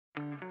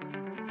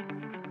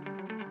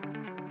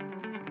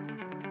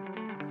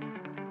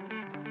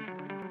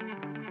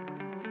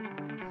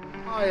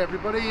Hi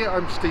everybody,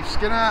 I'm Steve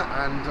Skinner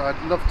and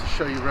I'd love to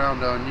show you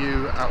around our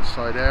new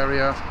outside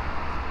area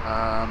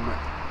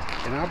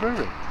in our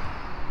brewery.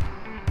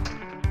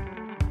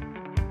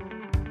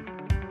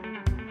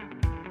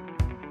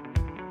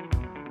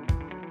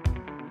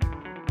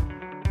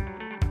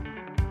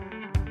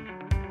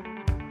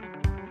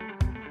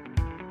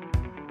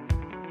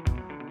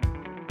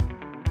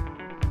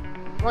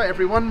 Right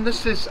everyone,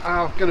 this is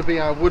going to be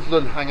our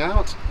Woodland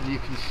Hangout, and you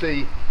can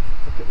see,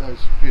 look at those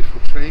beautiful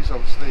trees.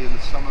 Obviously in the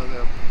summer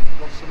they're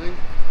blossoming.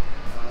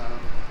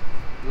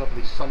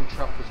 Lovely sun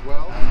trap as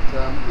well,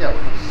 and yeah, we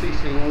have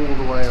seating all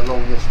the way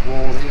along this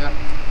wall here,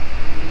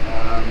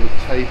 with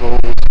tables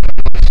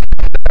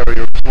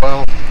area as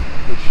well,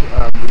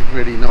 which would be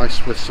really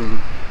nice with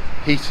some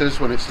heaters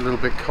when it's a little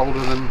bit colder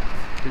than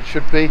it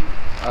should be.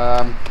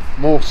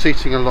 More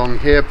seating along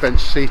here, bench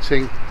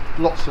seating,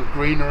 lots of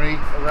greenery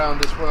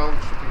around as well,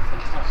 which would be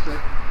fantastic.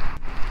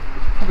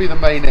 It's probably the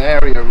main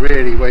area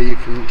really where you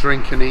can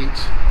drink and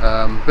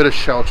eat, bit of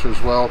shelter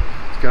as well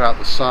to get out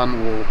the sun,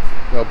 or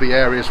there'll be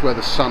areas where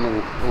the sun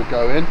will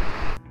go in.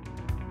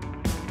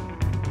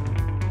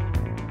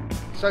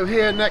 So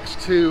here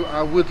next to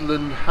our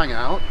Woodland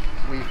Hangout,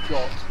 we're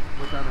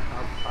going to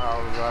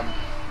have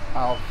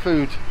our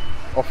food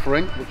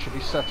offering, which will be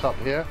set up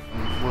here.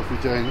 We'll be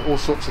doing all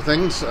sorts of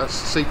things. That's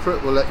a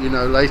secret. We'll let you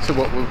know later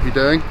what we'll be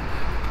doing.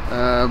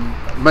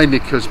 Mainly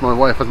because my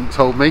wife hasn't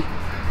told me.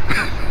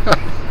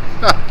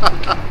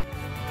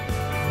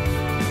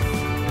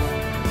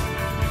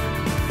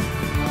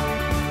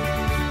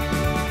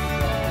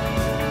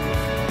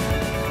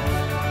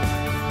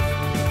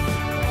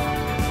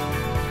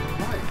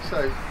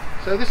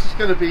 So this is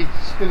going to be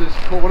Skinner's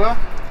Corner.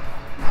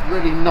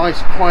 Really nice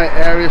quiet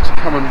area to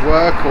come and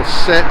work or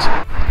sit.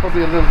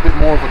 Probably a little bit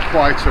more of a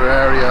quieter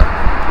area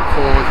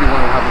for if you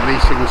want to have a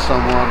meeting with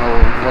someone or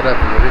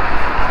whatever really.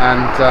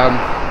 And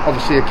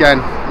obviously again,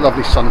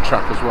 lovely sun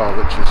trap as well,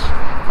 which is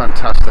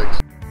fantastic.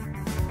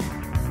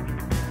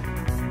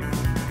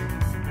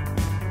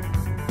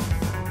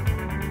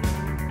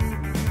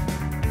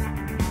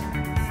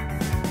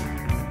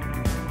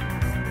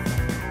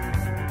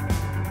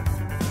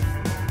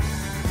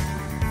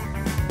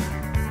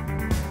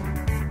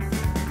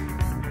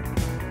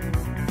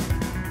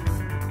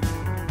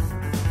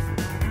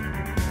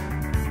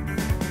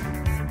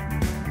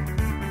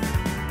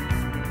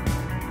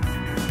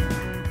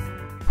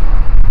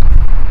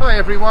 Hi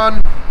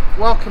everyone,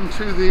 welcome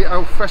to the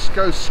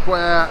Alfresco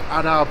Square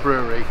at our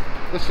brewery.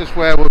 This is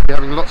where we'll be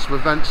having lots of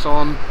events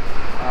on.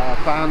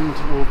 Band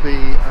will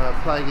be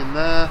playing in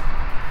there.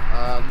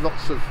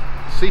 Lots of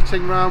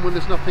seating around when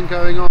there's nothing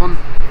going on,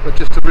 but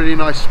just a really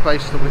nice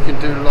space that we can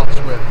do lots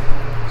with.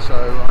 So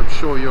I'm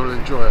sure you'll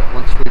enjoy it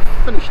once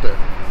we've finished it.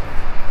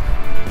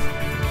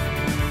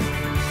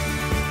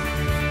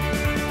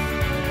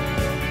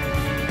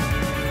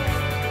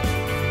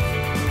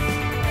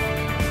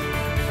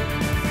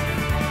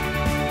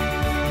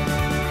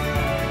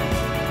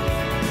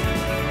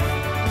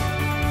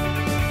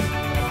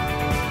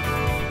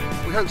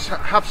 We hope to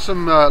have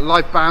some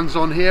live bands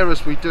on here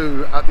as we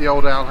do at the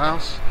old ale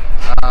house,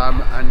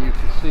 and you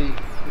can see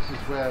this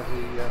is where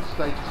the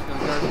stage is going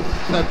to go.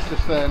 Seb's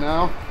just there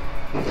now,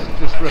 he's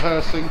just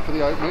rehearsing for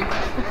the opening.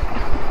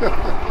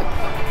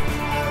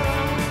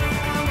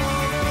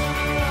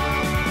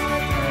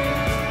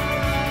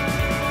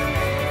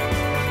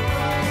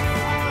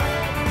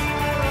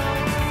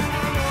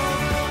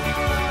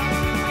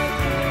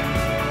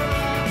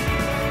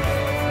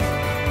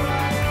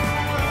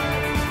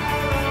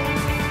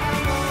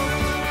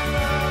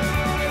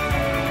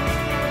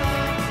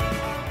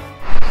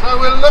 So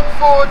we'll look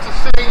forward to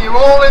seeing you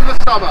all in the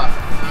summer.